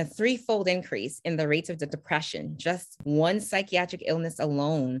there's been a threefold increase in the rates of the depression, just one psychiatric illness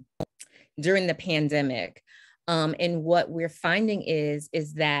alone during the pandemic. And what we're finding is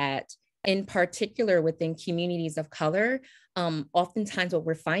that in particular within communities of color, oftentimes what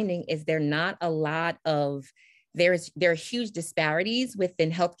we're finding is there are huge disparities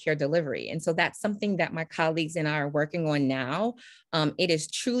within healthcare delivery. And so that's something that my colleagues and I are working on now. It is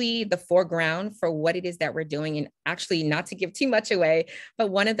truly the foreground for what it is that we're doing. And actually, not to give too much away,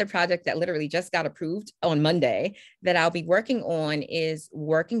 but one of the projects that literally just got approved on Monday that I'll be working on is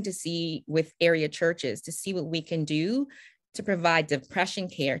working to see with area churches to see what we can do to provide depression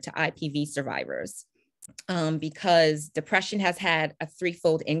care to IPV survivors. Because depression has had a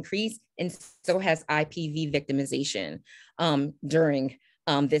threefold increase, and so has IPV victimization during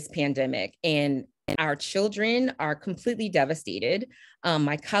this pandemic. And our children are completely devastated.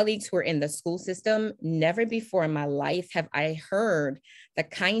 My colleagues who are in the school system, never before in my life have I heard the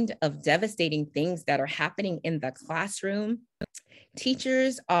kind of devastating things that are happening in the classroom.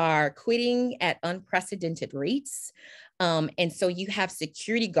 Teachers are quitting at unprecedented rates. And so you have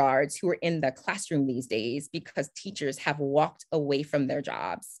security guards who are in the classroom these days because teachers have walked away from their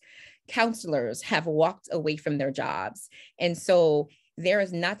jobs. Counselors have walked away from their jobs. And so there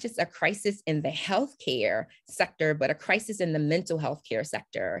is not just a crisis in the healthcare sector, but a crisis in the mental health care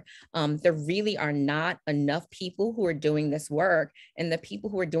sector. There really are not enough people who are doing this work. And the people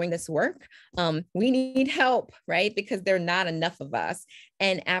who are doing this work, we need help, right? Because there are not enough of us.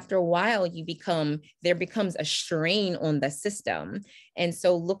 And after a while, there becomes a strain on the system. And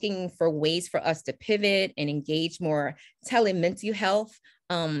so looking for ways for us to pivot and engage more telemental health,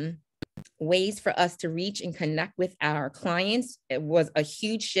 ways for us to reach and connect with our clients. It was a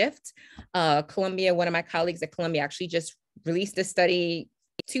huge shift. Columbia, one of my colleagues at Columbia actually just released a study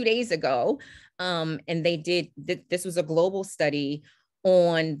 2 days ago. And this was a global study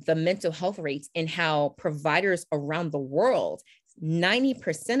on the mental health rates and how providers around the world,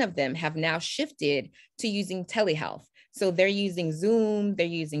 90% of them have now shifted to using telehealth. So they're using Zoom, they're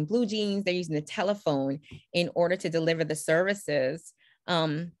using Blue Jeans, they're using the telephone in order to deliver the services.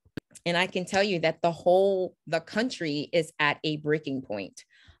 And I can tell you that the country is at a breaking point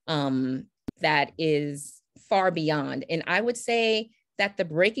that is far beyond. And I would say that the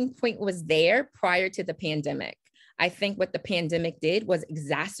breaking point was there prior to the pandemic. I think what the pandemic did was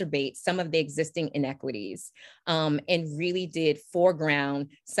exacerbate some of the existing inequities and really did foreground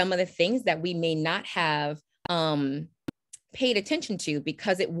some of the things that we may not have paid attention to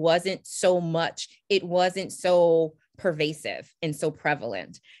because it wasn't so pervasive and so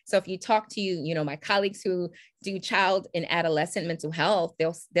prevalent. So if you talk to, my colleagues who do child and adolescent mental health,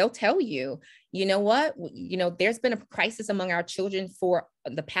 they'll tell you, you know what, there's been a crisis among our children for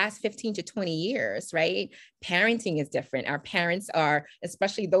the past 15 to 20 years, right? Parenting is different. Our parents are,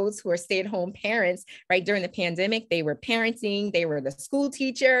 especially those who are stay-at-home parents, right? During the pandemic, they were parenting, they were the school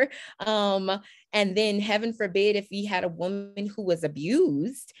teacher. And then heaven forbid, if we had a woman who was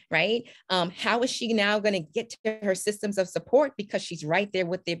abused, right? How is she now going to get to her systems of support because she's right there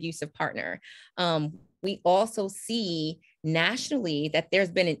with the abusive partner? We also see nationally that there's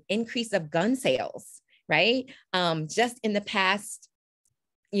been an increase of gun sales, right? Just in the past,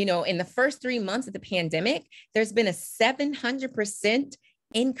 in the first 3 months of the pandemic, there's been a 700%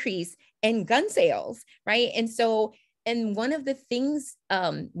 increase in gun sales, right? And so, and one of the things,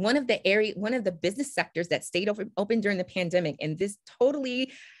 one of the business sectors that stayed open during the pandemic, and this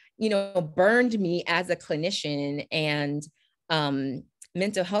totally, burned me as a clinician and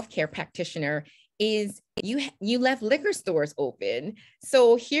mental health care practitioner, is you left liquor stores open.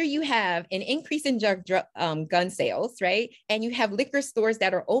 So here you have an increase in gun sales, right? And you have liquor stores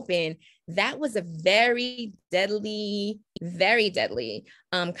that are open. That was a very deadly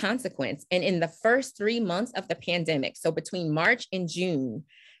consequence. And in the first 3 months of the pandemic, so between March and June,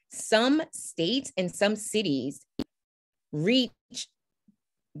 some states and some cities reached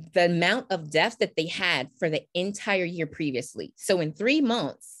the amount of deaths that they had for the entire year previously. So in 3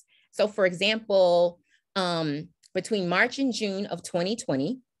 months, so for example, between March and June of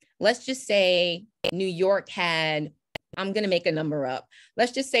 2020, let's just say New York had, I'm going to make a number up.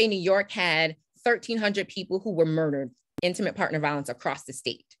 Let's just say New York had 1,300 people who were murdered, intimate partner violence across the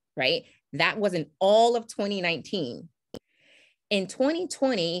state, right? That wasn't all of 2019. In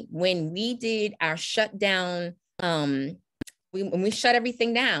 2020, when we did our shutdown, when we shut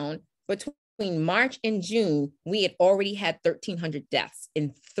everything down, between March and June, we had already had 1,300 deaths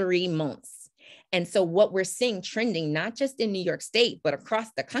in 3 months. And so what we're seeing trending, not just in New York State, but across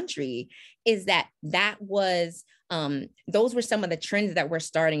the country, is that was, those were some of the trends that we're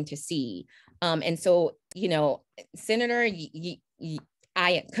starting to see. And so, you know, Senator,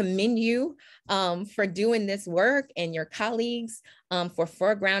 I commend you for doing this work, and your colleagues for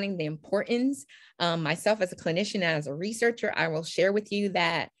foregrounding the importance. Myself as a clinician and as a researcher, I will share with you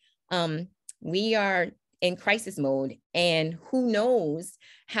that we are in crisis mode, and who knows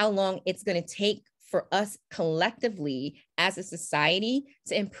how long it's going to take for us collectively as a society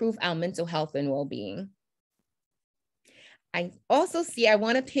to improve our mental health and well-being. I also see, I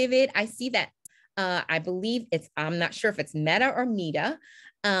want to pivot. I see that I believe it's, I'm not sure if it's Meta or Meta,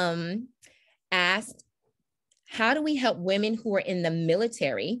 asked, how do we help women who are in the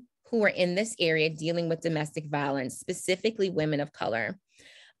military, who are in this area dealing with domestic violence, specifically women of color?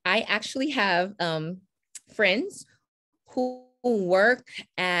 I actually have friends who work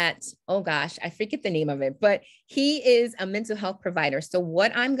at, oh gosh, I forget the name of it, but he is a mental health provider. So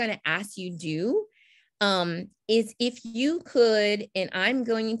what I'm going to ask you do is if you could, and I'm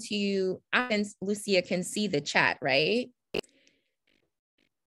going to, Lucia can see the chat, right?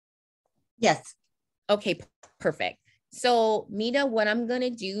 Yes. Okay, perfect. So Mita, what I'm going to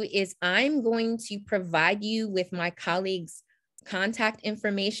do is I'm going to provide you with my colleagues' contact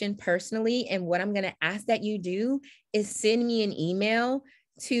information personally. And what I'm going to ask that you do is send me an email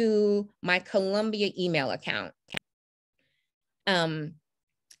to my Columbia email account.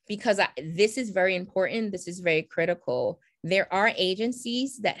 Because this is very important. This is very critical. There are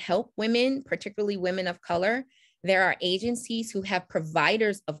agencies that help women, particularly women of color. There are agencies who have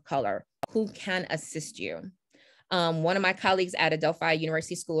providers of color who can assist you. One of my colleagues at Adelphi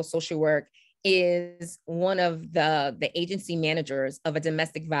University School of Social Work is one of the agency managers of a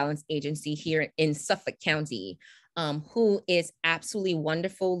domestic violence agency here in Suffolk County, who is absolutely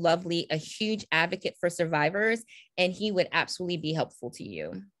wonderful, lovely, a huge advocate for survivors, and he would absolutely be helpful to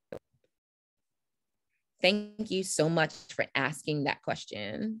you. Thank you so much for asking that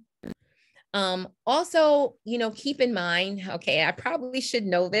question. Also, you know, keep in mind, okay, I probably should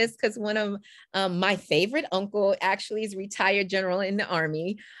know this because one of my favorite uncle actually is retired general in the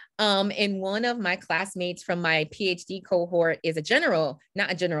Army. And one of my classmates from my PhD cohort is a general,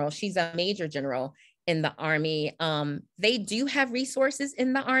 not a general, she's a major general in the Army. They do have resources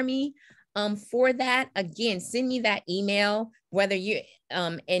in the Army for that. Again, send me that email, whether you,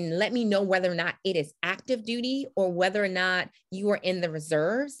 and let me know whether or not it is active duty or whether or not you are in the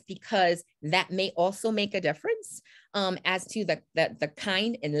reserves, because that may also make a difference as to the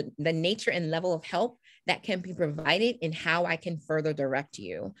kind and the nature and level of help that can be provided and how I can further direct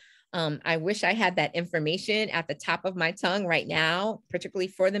you. I wish I had that information at the top of my tongue right now, particularly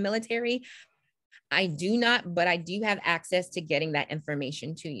for the military. I do not, but I do have access to getting that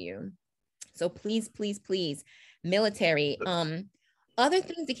information to you. So please, please, please, military. Other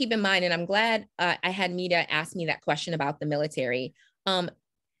things to keep in mind, and I'm glad I had Mita ask me that question about the military. And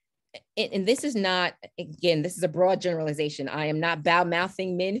this is not, again, this is a broad generalization. I am not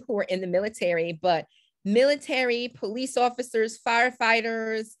bad-mouthing men who are in the military, but military, police officers,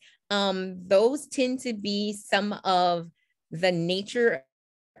 firefighters, those tend to be some of the nature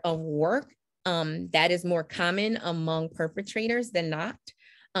of work that is more common among perpetrators than not.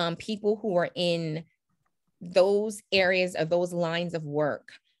 People who are in those areas of those lines of work.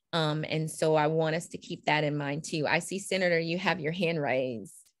 And so I want us to keep that in mind too. I see, Senator, you have your hand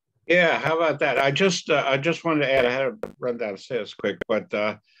raised. Yeah, how about that? I just wanted to add, I had to run downstairs quick, but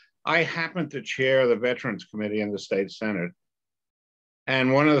I happen to chair the Veterans Committee in the State Senate.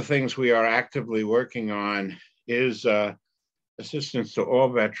 And one of the things we are actively working on is assistance to all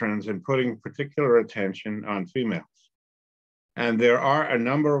veterans and putting particular attention on females. And there are a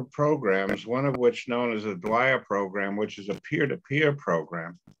number of programs, one of which known as the Dwyer program, which is a peer-to-peer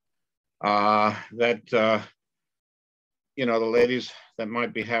program that, you know, the ladies that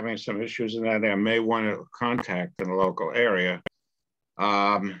might be having some issues in that area may want to contact in the local area.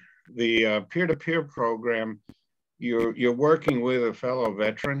 The peer-to-peer program, you're working with a fellow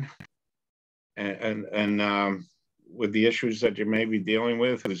veteran and with the issues that you may be dealing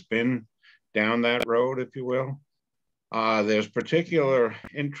with, who's been down that road, if you will. There's particular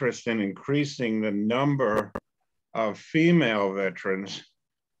interest in increasing the number of female veterans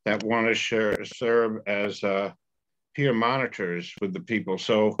that want to serve as peer monitors with the people.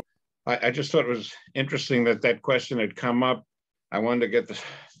 So I just thought it was interesting that that question had come up. I wanted to get the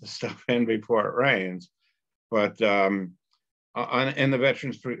stuff in before it rains. But in the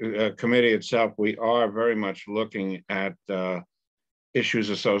Veterans Committee itself, we are very much looking at issues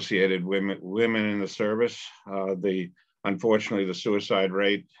associated with women in the service. Unfortunately, the suicide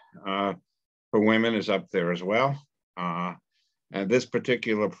rate for women is up there as well. And this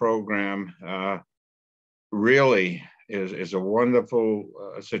particular program really is a wonderful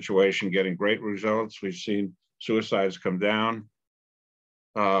situation, getting great results. We've seen suicides come down.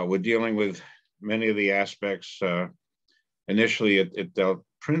 We're dealing with many of the aspects. Initially, it dealt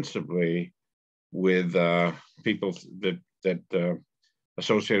principally with people that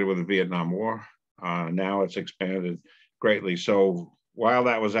associated with the Vietnam War. Now it's expanded greatly. So while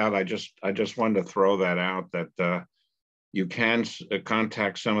that was out, I just wanted to throw that out that you can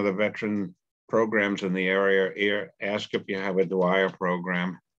contact some of the veteran programs in the area, ask if you have a Dwyer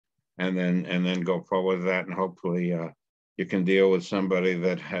program, and then go forward with that, and hopefully you can deal with somebody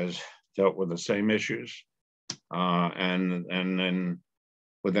that has dealt with the same issues, and then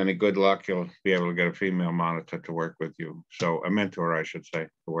with any good luck, you'll be able to get a female monitor to work with you. So a mentor, I should say,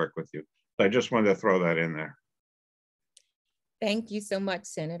 to work with you. So I just wanted to throw that in there. Thank you so much,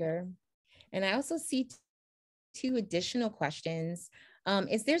 Senator. And I also see two additional questions.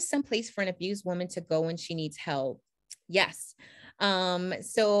 Is there some place for an abused woman to go when she needs help? Yes.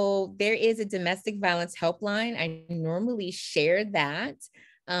 So there is a domestic violence helpline. I normally share that.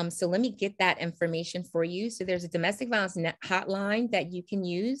 So let me get that information for you. So there's a domestic violence hotline that you can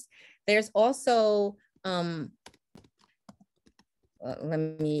use. There's also, let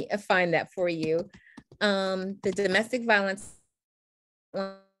me find that for you. The domestic violence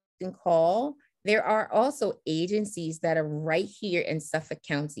call. There are also agencies that are right here in Suffolk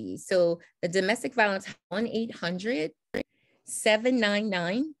County. So the domestic violence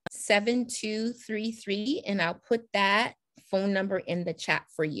 1-800-799-7233, and I'll put that phone number in the chat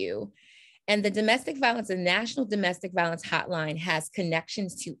for you. And the domestic violence, the National Domestic Violence Hotline, has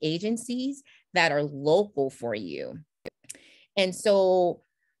connections to agencies that are local for you. And so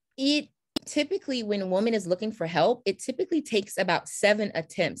it typically, when a woman is looking for help, it typically takes about 7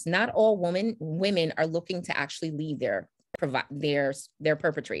 attempts. Not all women are looking to actually leave their perpetrator.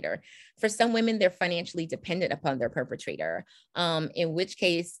 For some women, they're financially dependent upon their perpetrator, in which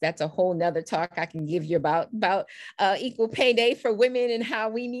case that's a whole nother talk I can give you about equal pay day for women and how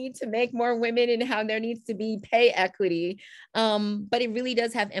we need to make more women and how there needs to be pay equity. But it really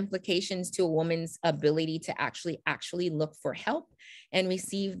does have implications to a woman's ability to actually look for help and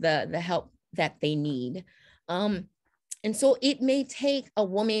receive the help that they need. And so it may take a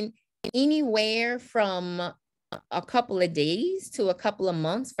woman anywhere from a couple of days to a couple of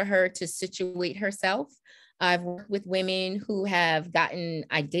months for her to situate herself. I've worked with women who have gotten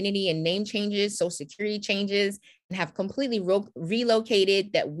identity and name changes, social security changes, and have completely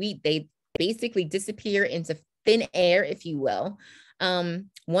relocated, they basically disappear into thin air, if you will.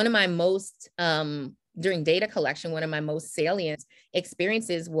 One of my most, during data collection, one of my most salient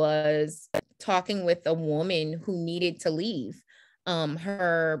experiences was talking with a woman who needed to leave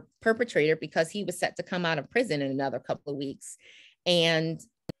her perpetrator because he was set to come out of prison in another couple of weeks. And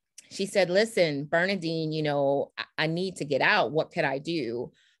she said, listen, Bernadine, I need to get out. What could I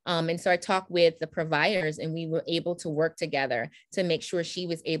do? And so I talked with the providers, and we were able to work together to make sure she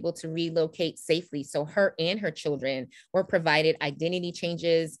was able to relocate safely. So her and her children were provided identity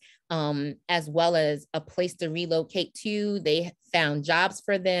changes, as well as a place to relocate to. They found jobs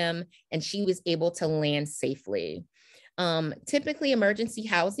for them, and she was able to land safely. Typically emergency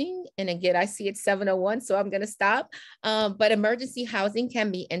housing, and again, I see it's 7:01, so I'm going to stop. But emergency housing can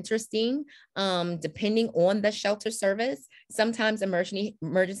be interesting depending on the shelter service. Sometimes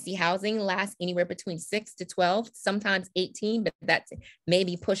emergency housing lasts anywhere between 6 to 12, sometimes 18, but that's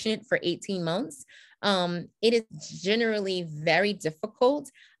maybe pushing it for 18 months. It is generally very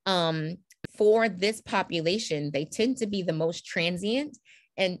difficult for this population. They tend to be the most transient,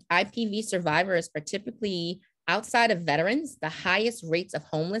 and IPV survivors are typically outside of veterans, the highest rates of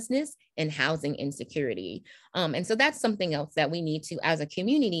homelessness and housing insecurity. And so that's something else that we need to, as a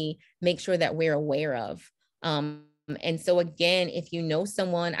community, make sure that we're aware of. And so again, if you know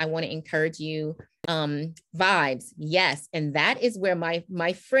someone, I want to encourage you, Vibes, yes. And that is where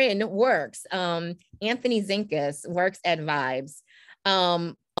my friend works. Anthony Zinkas works at Vibes.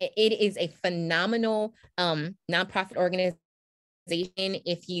 It is a phenomenal nonprofit organization.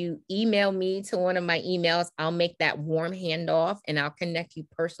 If you email me to one of my emails, I'll make that warm handoff and I'll connect you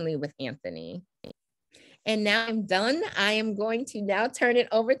personally with Anthony. And now I'm done. I am going to now turn it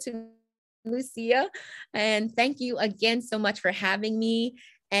over to Lucia. And thank you again so much for having me.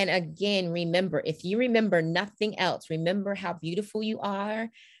 And again, remember, if you remember nothing else, remember how beautiful you are,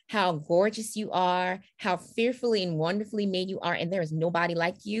 how gorgeous you are, how fearfully and wonderfully made you are. And there is nobody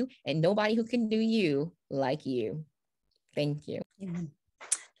like you and nobody who can do you like you. Thank you. Yeah.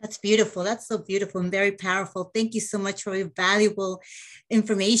 That's beautiful. That's so beautiful and very powerful. Thank you so much for your valuable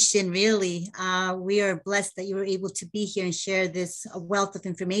information, really. We are blessed that you were able to be here and share this wealth of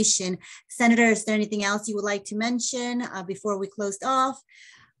information. Senator, is there anything else you would like to mention before we closed off?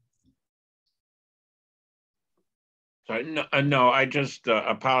 Sorry, no, I just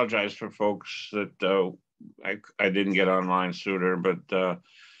apologize for folks that I didn't get online sooner, but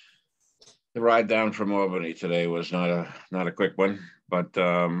the ride down from Albany today was not a quick one. But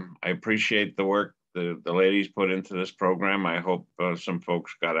I appreciate the work the ladies put into this program. I hope some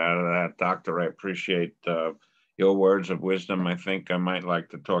folks got out of that. Doctor, I appreciate your words of wisdom. I think I might like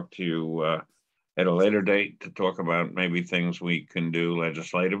to talk to you at a later date to talk about maybe things we can do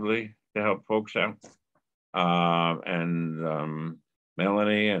legislatively to help folks out. And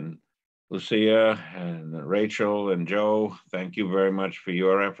Melanie and Lucia and Rachel and Joe, thank you very much for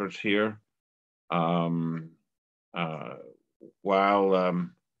your efforts here.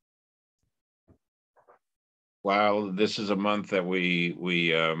 While this is a month that we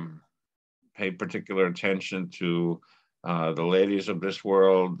pay particular attention to the ladies of this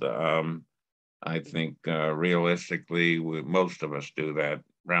world, I think realistically, most of us do that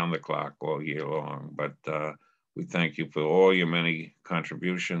round the clock all year long. But we thank you for all your many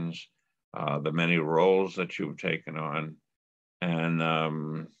contributions, the many roles that you've taken on,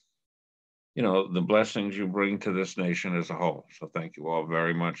 and you know, the blessings you bring to this nation as a whole. So thank you all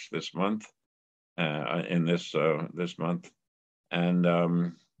very much this month, in this month. And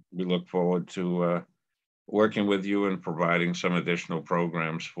we look forward to working with you and providing some additional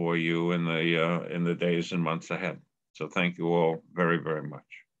programs for you in the days and months ahead. So thank you all very, very much.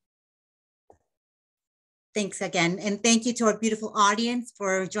 Thanks again. And thank you to our beautiful audience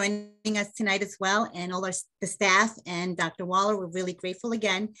for joining us tonight as well, and all the staff and Dr. Waller. We're really grateful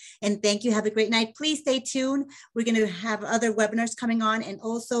again. And thank you. Have a great night. Please stay tuned. We're going to have other webinars coming on. And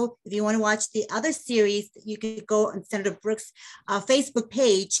also, if you want to watch the other series, you can go on Senator Brooks' Facebook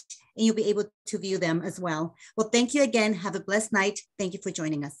page and you'll be able to view them as well. Well, thank you again. Have a blessed night. Thank you for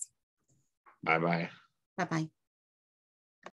joining us. Bye-bye. Bye-bye.